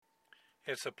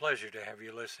It's a pleasure to have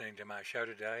you listening to my show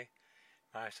today.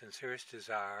 My sincerest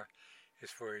desire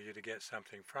is for you to get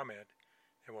something from it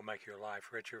that will make your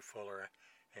life richer, fuller,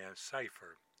 and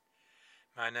safer.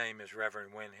 My name is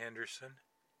Reverend Wynn Henderson.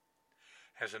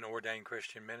 As an ordained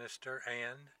Christian minister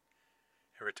and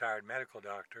a retired medical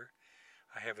doctor,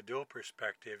 I have a dual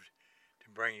perspective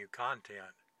to bring you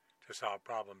content to solve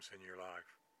problems in your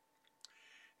life.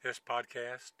 This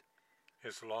podcast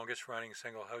is the longest running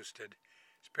single hosted,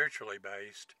 spiritually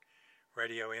based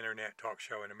radio internet talk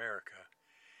show in America.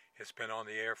 It's been on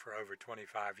the air for over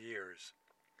 25 years.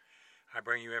 I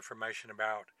bring you information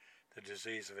about the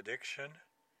disease of addiction,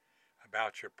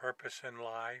 about your purpose in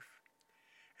life,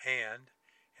 and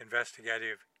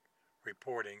investigative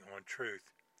reporting on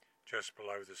truth just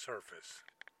below the surface.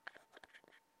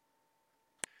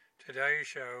 Today's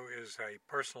show is a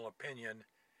personal opinion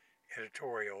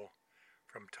editorial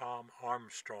from Tom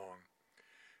Armstrong,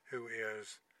 who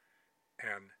is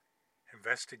an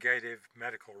investigative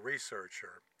medical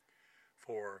researcher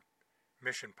for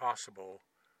Mission Possible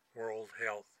World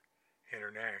Health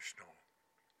International.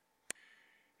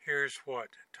 Here's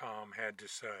what Tom had to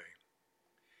say.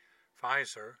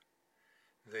 Pfizer,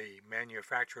 the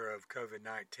manufacturer of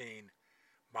COVID-19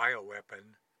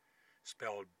 bioweapon,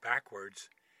 spelled backwards,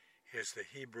 is the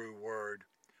Hebrew word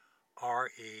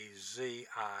REZIFP.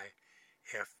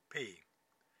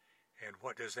 And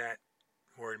what does that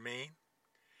word mean?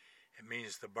 It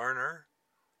means the burner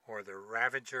or the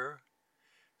ravager,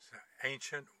 the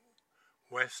ancient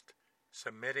West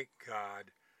Semitic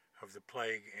god of the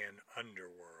plague and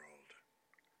underworld.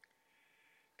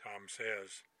 Tom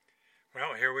says,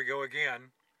 well, here we go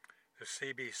again. The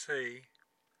CDC,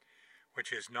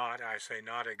 which is not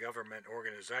a government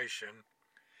organization,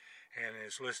 and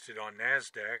is listed on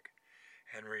NASDAQ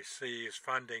and receives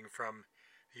funding from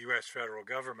the U.S. federal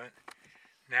government,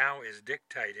 now is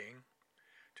dictating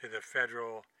to the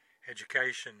federal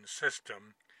education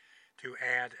system to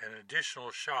add an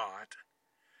additional shot,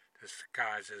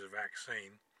 disguised as a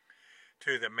vaccine,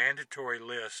 to the mandatory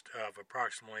list of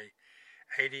approximately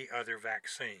 80 other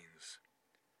vaccines.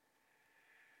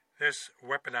 This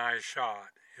weaponized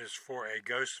shot is for a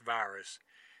ghost virus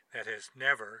that has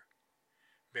never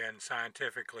been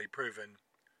scientifically proven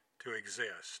to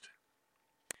exist.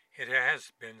 It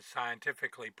has been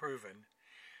scientifically proven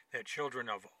that children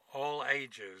of all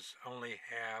ages only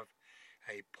have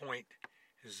a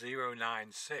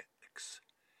 0.096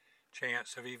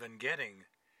 chance of even getting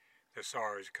the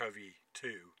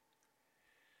SARS-CoV-2.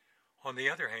 On the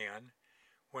other hand,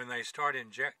 when they start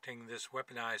injecting this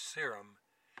weaponized serum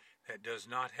that does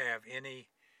not have any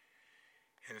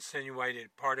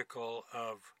insinuated particle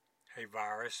of a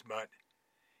virus, but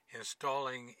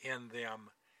installing in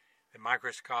them the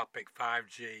microscopic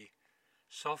 5G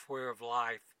software of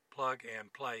life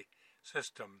plug-and-play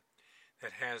system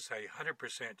that has a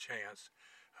 100% chance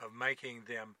of making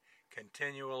them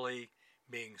continually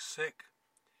being sick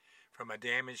from a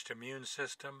damaged immune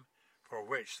system for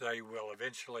which they will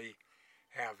eventually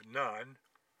have none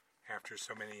after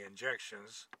so many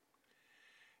injections,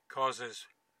 causes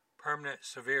permanent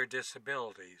severe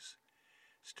disabilities,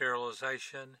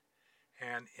 sterilization,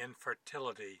 and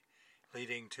infertility,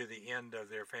 leading to the end of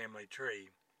their family tree.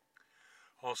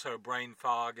 Also brain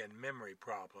fog and memory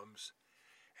problems,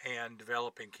 and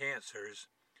developing cancers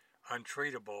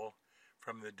untreatable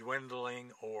from the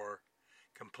dwindling or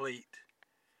complete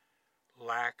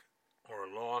lack or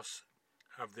loss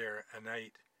of their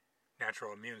innate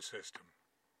natural immune system.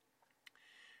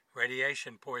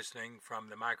 Radiation poisoning from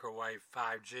the microwave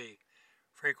 5G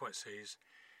frequencies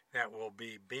that will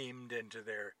be beamed into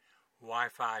their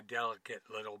Wi-Fi delicate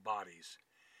little bodies.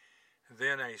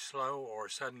 Then a slow or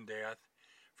sudden death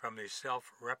from the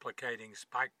self-replicating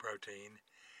spike protein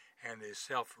and the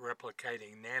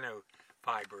self-replicating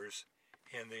nanofibers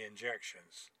in the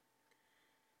injections.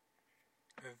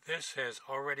 This has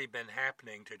already been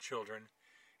happening to children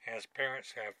as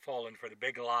parents have fallen for the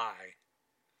big lie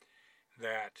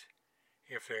that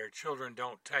if their children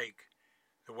don't take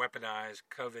the weaponized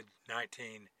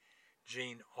COVID-19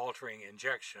 gene-altering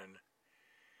injection,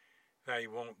 they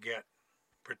won't get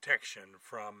protection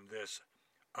from this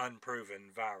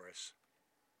unproven virus.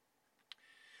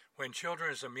 When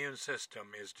children's immune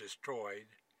system is destroyed,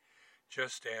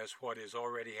 just as what is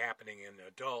already happening in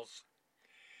adults,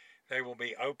 they will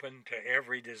be open to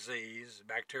every disease,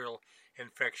 bacterial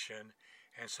infection,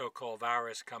 and so-called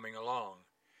virus coming along.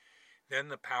 Then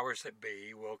the powers that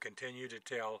be will continue to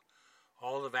tell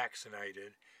all the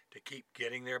vaccinated to keep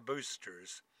getting their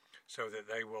boosters so that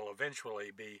they will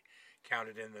eventually be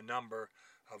counted in the number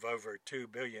of over 2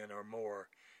 billion or more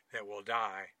that will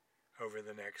die over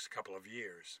the next couple of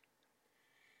years.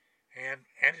 And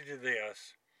added to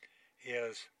this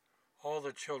is all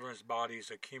the children's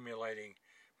bodies accumulating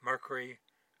mercury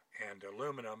and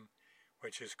aluminum,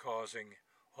 which is causing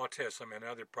autism and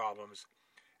other problems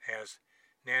as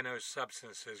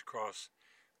nanosubstances cross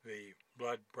the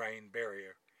blood-brain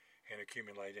barrier and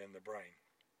accumulate in the brain.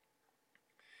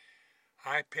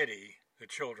 I pity the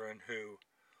children who,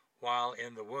 while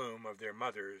in the womb of their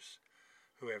mothers,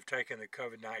 who have taken the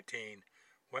COVID-19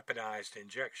 weaponized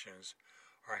injections,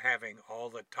 are having all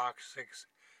the toxic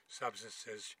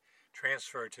substances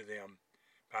transferred to them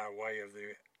by way of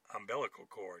the umbilical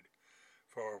cord,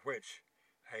 for which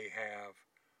they have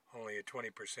only a 20%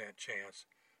 chance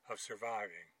of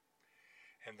surviving.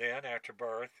 And then, after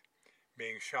birth,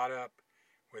 being shot up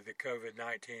with the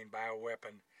COVID-19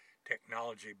 bioweapon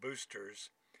technology boosters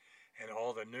and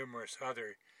all the numerous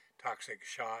other toxic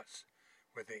shots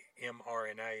with the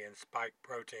mRNA and spike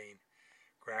protein,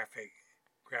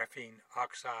 graphene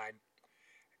oxide,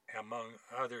 among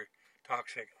other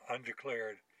toxic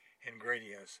undeclared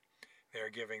ingredients they are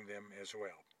giving them as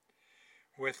well.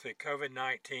 With the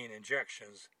COVID-19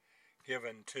 injections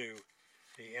given to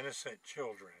the innocent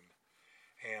children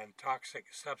and toxic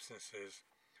substances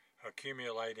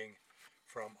accumulating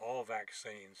from all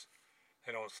vaccines,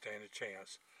 they don't stand a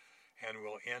chance and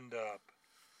will end up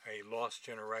a lost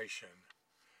generation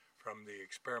from the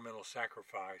experimental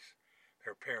sacrifice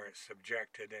their parents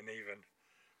subjected and even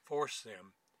forced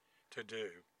them to do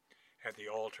at the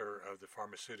altar of the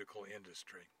pharmaceutical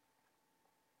industry.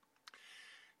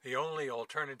 The only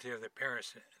alternative that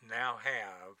parents now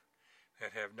have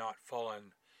that have not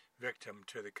fallen victim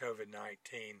to the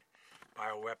COVID-19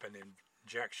 bioweapon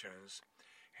injections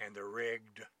and the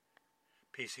rigged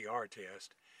PCR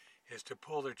test is to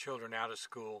pull their children out of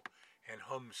school and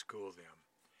homeschool them.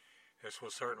 This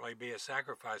will certainly be a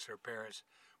sacrifice for parents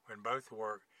when both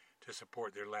work to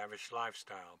support their lavish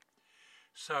lifestyle.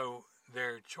 So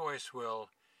their choice will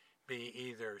be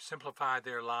either simplify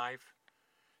their life,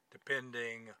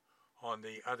 depending on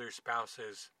the other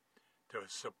spouses to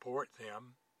support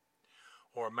them,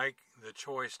 or make the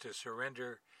choice to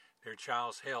surrender their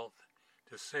child's health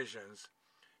decisions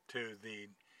to the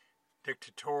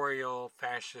dictatorial,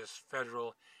 fascist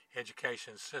federal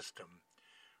education system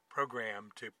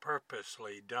programmed to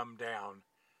purposely dumb down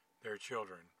their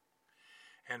children.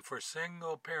 And for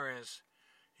single parents,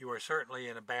 you are certainly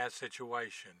in a bad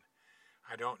situation.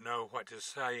 I don't know what to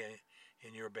say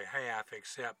in your behalf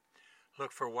except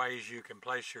look for ways you can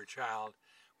place your child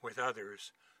with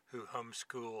others who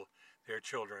homeschool their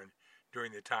children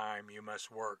during the time you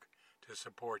must work to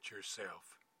support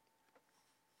yourself.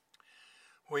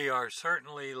 We are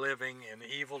certainly living in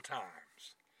evil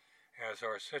times, as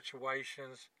our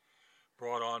situations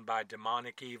brought on by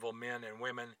demonic evil men and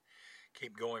women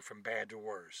keep going from bad to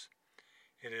worse.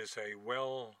 It is a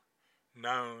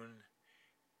well-known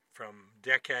from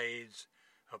decades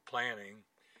of planning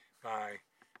by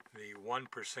the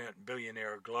 1%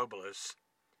 billionaire globalists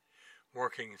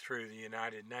working through the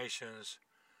United Nations,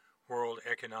 World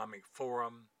Economic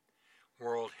Forum,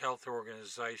 World Health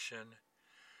Organization,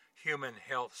 Human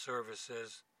Health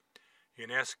Services,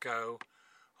 UNESCO,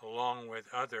 along with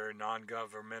other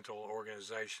non-governmental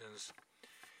organizations,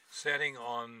 sitting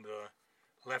on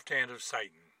the left hand of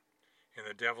Satan in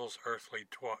the devil's earthly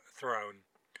throne,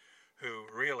 who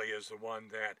really is the one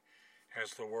that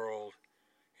has the world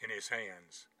in his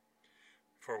hands,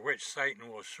 for which Satan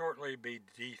will shortly be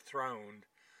dethroned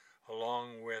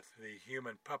along with the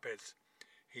human puppets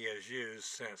he has used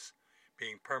since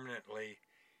being permanently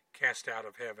cast out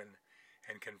of heaven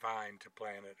and confined to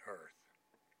planet Earth.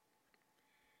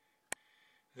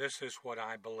 This is what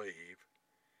I believe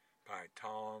by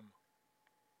Tom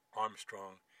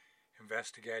Armstrong,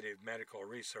 investigative medical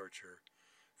researcher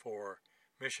for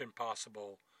Mission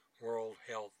Possible World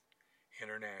Health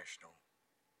International.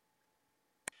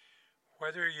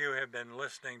 Whether you have been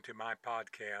listening to my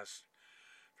podcast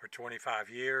for 25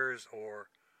 years or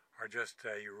are just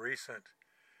a recent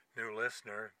new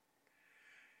listener,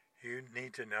 you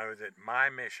need to know that my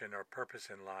mission or purpose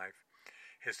in life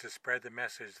is to spread the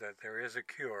message that there is a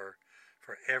cure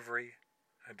for every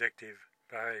addictive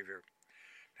behavior.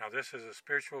 Now, this is a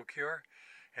spiritual cure,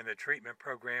 and the treatment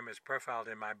program is profiled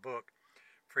in my book,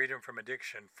 Freedom from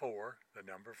Addiction 4, the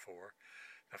number 4,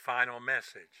 The Final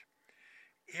Message.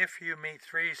 If you meet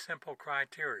 3 simple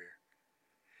criteria,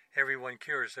 everyone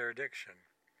cures their addiction.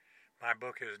 My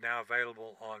book is now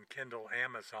available on Kindle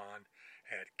Amazon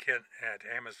at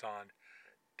Amazon.com.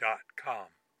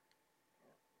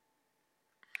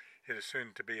 It is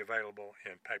soon to be available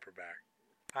in paperback.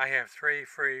 I have 3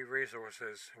 free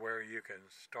resources where you can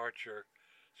start your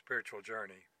spiritual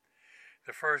journey.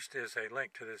 The first is a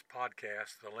link to this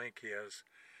podcast. The link is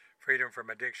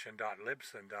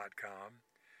freedomfromaddiction.libsyn.com.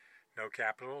 No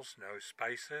capitals, no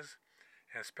spaces,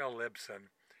 and spell Libsyn,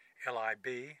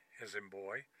 L-I-B as in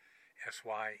boy,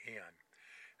 S-Y-N.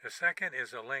 The second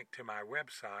is a link to my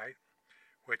website,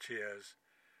 which is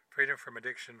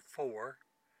freedomfromaddiction4,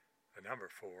 the number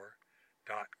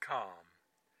 4.com.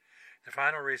 The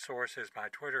final resource is my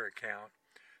Twitter account.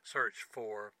 Search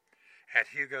for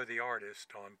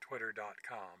 @HugoTheArtist on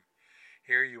Twitter.com.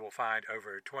 Here you will find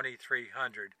over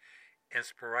 2,300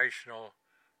 inspirational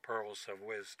pearls of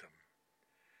wisdom.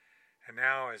 And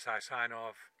now, as I sign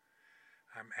off,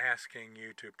 I'm asking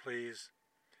you to please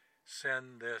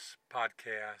send this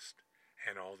podcast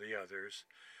and all the others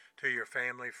to your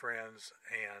family, friends,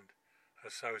 and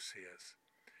associates,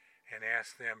 and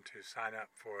ask them to sign up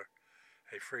for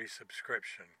a free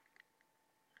subscription.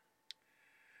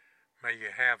 May you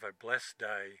have a blessed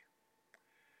day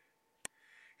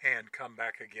and come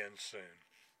back again soon.